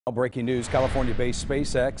Breaking news, California-based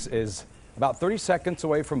SpaceX is about 30 seconds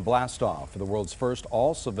away from blastoff for the world's first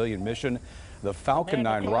all-civilian mission. The Falcon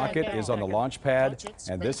 9 rocket is on the launch pad,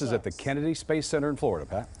 and this is at the Kennedy Space Center in Florida,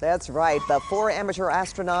 Pat. That's right. The 4 amateur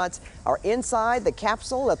astronauts are inside the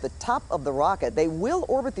capsule at the top of the rocket. They will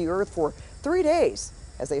orbit the Earth for 3 days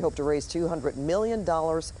as they hope to raise $200 million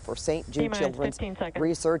for St. Jude Children's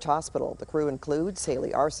Research Hospital. The crew includes Haley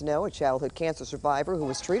Arsenault, a childhood cancer survivor who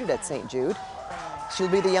was treated at St. Jude. She'll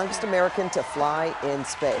be the youngest American to fly in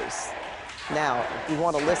space. Now, if you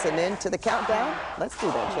want to listen in to the countdown, let's do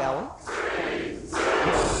that, shall we? Ignition.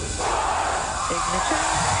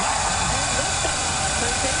 And liftoff.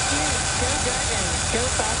 Go Dragons. Go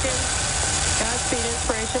Falcons. Godspeed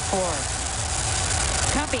Inspiration 4.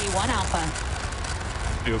 Copy 1 Alpha.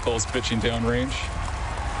 Vehicles pitching downrange.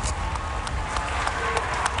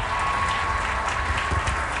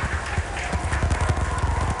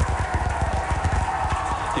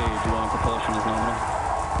 Stage 1 propulsion is nominal.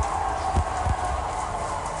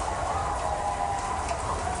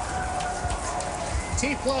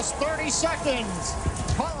 T plus 30 seconds.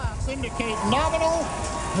 Callouts indicate nominal.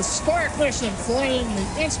 Historic mission flying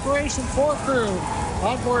the Inspiration 4 crew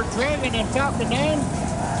on board Dragon and Falcon 9.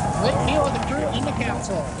 Great view of the crew in the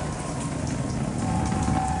capsule.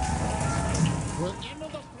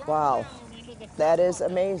 Wow, that is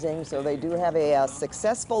amazing. So they do have a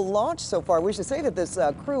successful launch so far. We should say that this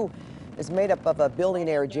crew is made up of a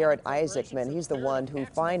billionaire, Jared Isaacman. He's the one who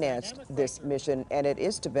financed this mission, and it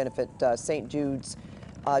is to benefit St. Jude's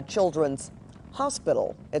Children's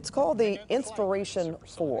Hospital. It's called the Inspiration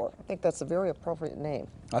 4. I think that's a very appropriate name.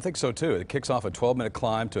 I think so too. It kicks off a 12-minute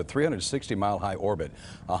climb to a 360-mile high orbit,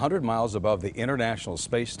 100 miles above the International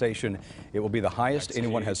Space Station. It will be the highest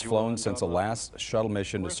anyone has flown since the last shuttle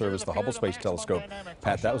mission to service the Hubble Space Telescope.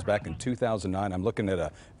 Pat, that was back in 2009. I'm looking at a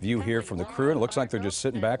view here from the crew, and it looks like they're just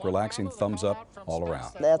sitting back, relaxing, thumbs up all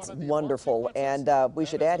around. That's wonderful. And we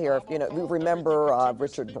should add here, you know, we remember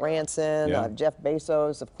Richard Branson, Jeff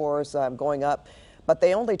Bezos, of course, going up. But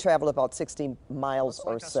they only traveled about 60 miles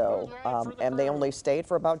or so, and they only stayed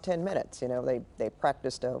for about 10 minutes. You know, they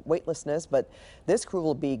practiced weightlessness, but this crew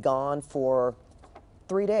will be gone for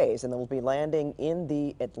 3 days, and they will be landing in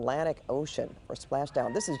the Atlantic Ocean for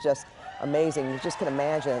splashdown. This is just amazing. You just can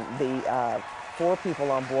imagine the 4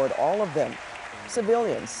 people on board, all of them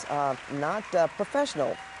civilians, not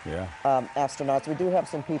professional astronauts. We do have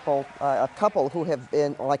some people, a couple who have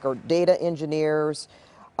been, like, our data engineers,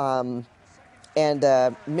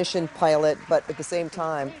 and mission pilot, but at the same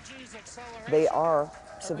time, they are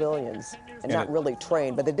civilians and not really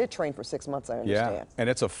trained, but they did train for 6 months, I understand. Yeah, and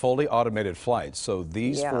it's a fully automated flight, so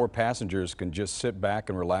these 4 passengers can just sit back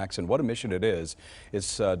and relax, and what a mission it is.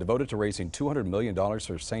 It's devoted to raising $200 million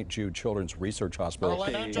for St. Jude Children's Research Hospital,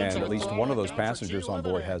 and at least one of those passengers on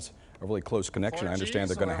board has a really close connection. I understand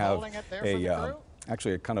they're going to have a,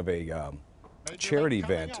 actually a kind of a charity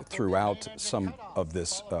event throughout some of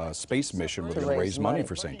this space mission where they're going to raise money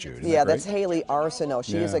for St. Jude. Yeah, that's Haley Arsenault.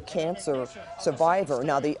 She is a cancer survivor.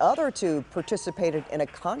 Now, the other 2 participated in a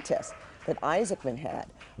contest that Isaacman had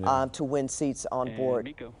to win seats on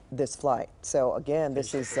board this flight. So, again,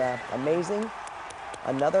 this is amazing.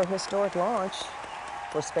 Another historic launch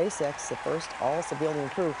for SpaceX, the first all-civilian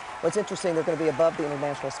crew. What's interesting, they're going to be above the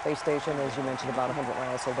International Space Station, as you mentioned, about 100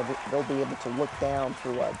 miles, so they'll be able to look down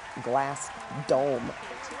through a glass dome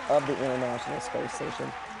of the International Space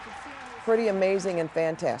Station. Pretty amazing and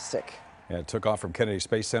fantastic. Yeah, it took off from Kennedy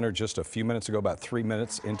Space Center just a few minutes ago, about 3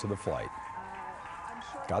 minutes into the flight.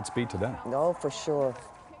 Godspeed to them. No, for sure.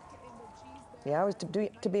 Yeah,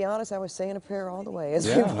 to be honest, I was saying a prayer all the way as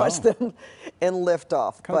we watched them in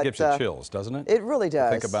liftoff. Kind of gives you chills, doesn't it? It really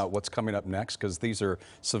does. Think about what's coming up next, because these are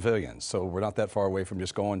civilians, so we're not that far away from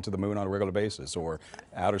just going to the moon on a regular basis or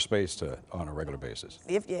outer space on a regular basis.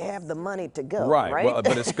 If you have the money to go, right? Well,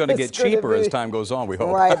 but it's going to get cheaper as time goes on, we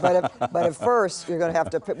hope. Right, but at first you're going to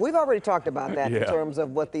have to. We've already talked about that in terms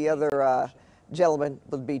of what the other gentlemen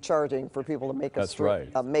would be charging for people to make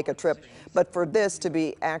make a trip. But for this to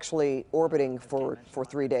be actually orbiting for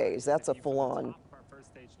 3 days, that's a full-on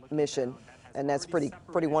mission, and that's pretty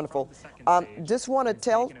wonderful. Just want to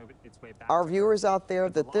tell our viewers out there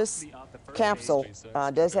that this capsule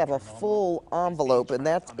does have a full envelope, and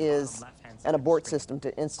that is an abort system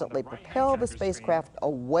to instantly propel the spacecraft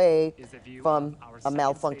away from a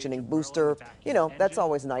malfunctioning booster. You know, that's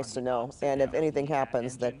always nice to know. And if anything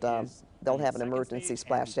happens, that they'll have an emergency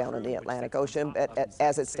splashdown in the Atlantic Ocean.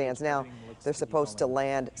 As it stands now, they're supposed to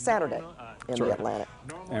land Saturday in the Atlantic.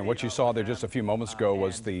 And what you saw there just a few moments ago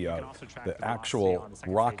was the actual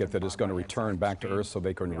rocket that is going to return back to Earth so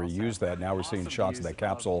they can reuse that. Now we're seeing shots of that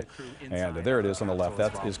capsule, and there it is on the left.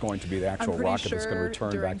 That is going to be the actual rocket that's going to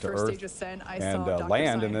return back to Earth and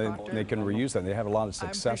land, and then they can reuse that. And they have a lot of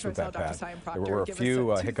success with that, Pat. There were a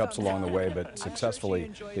few hiccups along the way, but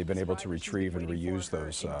successfully they've been able to retrieve and reuse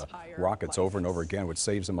those rockets over and over again, which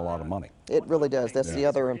saves them a lot of money. It really does. That's the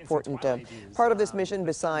other important part of this mission,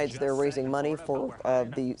 besides they're raising money for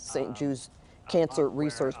the St. Jude's cancer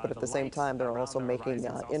research, but at the same time they're also making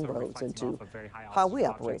inroads into how we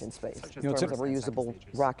operate in space in terms of reusable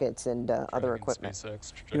rockets and other equipment.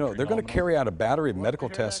 You know, they're going to carry out a battery of medical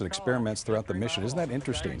tests and experiments throughout the mission. Isn't that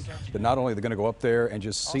interesting? That not only are they going to go up there and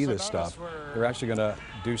just see this stuff, they're actually going to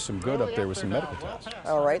do some good up there with some medical tests.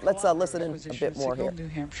 All right, let's listen in a bit more here. New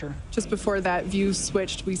Hampshire. Just before that view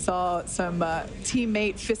switched, we saw some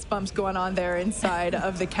teammate fist bumps going on there inside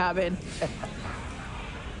of the cabin.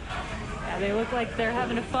 They look like they're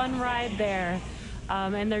having a fun ride there.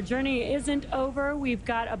 And their journey isn't over. We've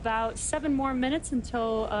got about 7 more minutes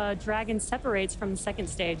until Dragon separates from the second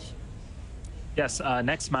stage. Yes,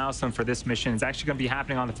 next milestone for this mission is actually going to be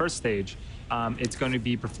happening on the first stage. It's going to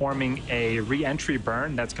be performing a re-entry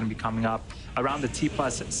burn that's going to be coming up around the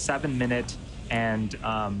T+7 minute and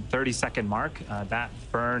 30-second mark. That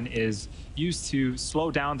burn is used to slow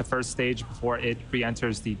down the first stage before it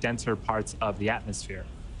re-enters the denser parts of the atmosphere.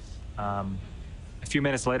 A few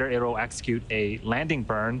minutes later, it will execute a landing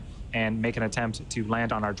burn and make an attempt to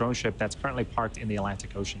land on our drone ship that's currently parked in the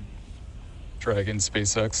Atlantic Ocean. Dragon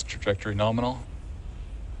SpaceX, trajectory nominal.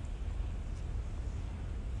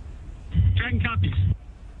 Dragon copies.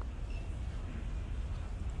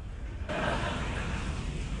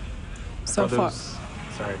 So far,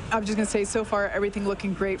 I was just going to say, so far everything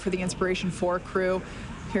looking great for the Inspiration 4 crew.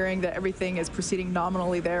 Hearing that everything is proceeding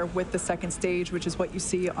nominally there with the second stage, which is what you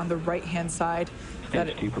see on the right-hand side.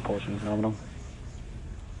 Stage propulsion is nominal.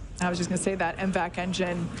 I was just going to say that MVAC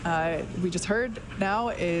engine we just heard now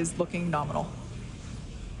is looking nominal.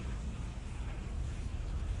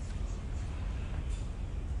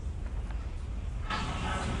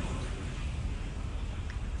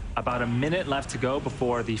 About a minute left to go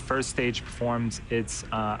before the first stage performs its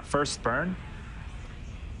first burn.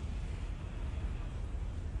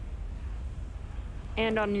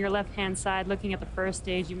 And on your left-hand side, looking at the first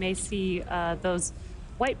stage, you may see those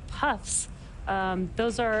white puffs.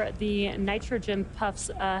 Those are the nitrogen puffs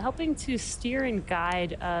helping to steer and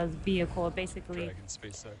guide the vehicle, basically.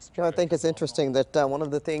 You know, I think it's interesting that one of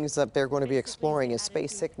the things that they're going to be exploring is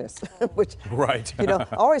space sickness, which, right. You know,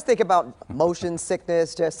 I always think about motion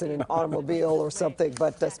sickness just in an automobile or something,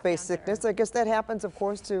 but space sickness, I guess that happens, of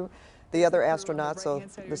course, to the other astronauts, so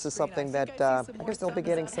this is something that I guess they'll be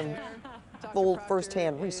getting some full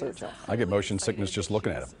first-hand research on. I get motion sickness just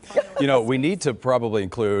looking at him. You know, we need to probably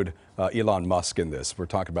include Elon Musk in this. We're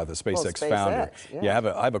talking about the SpaceX founder. Yeah,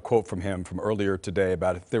 I have a quote from him from earlier today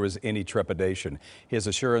about if there was any trepidation. His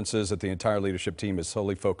assurances that the entire leadership team is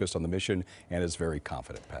solely focused on the mission and is very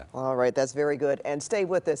confident, Pat. All right, that's very good. And stay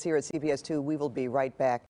with us here at CBS 2. We will be right back.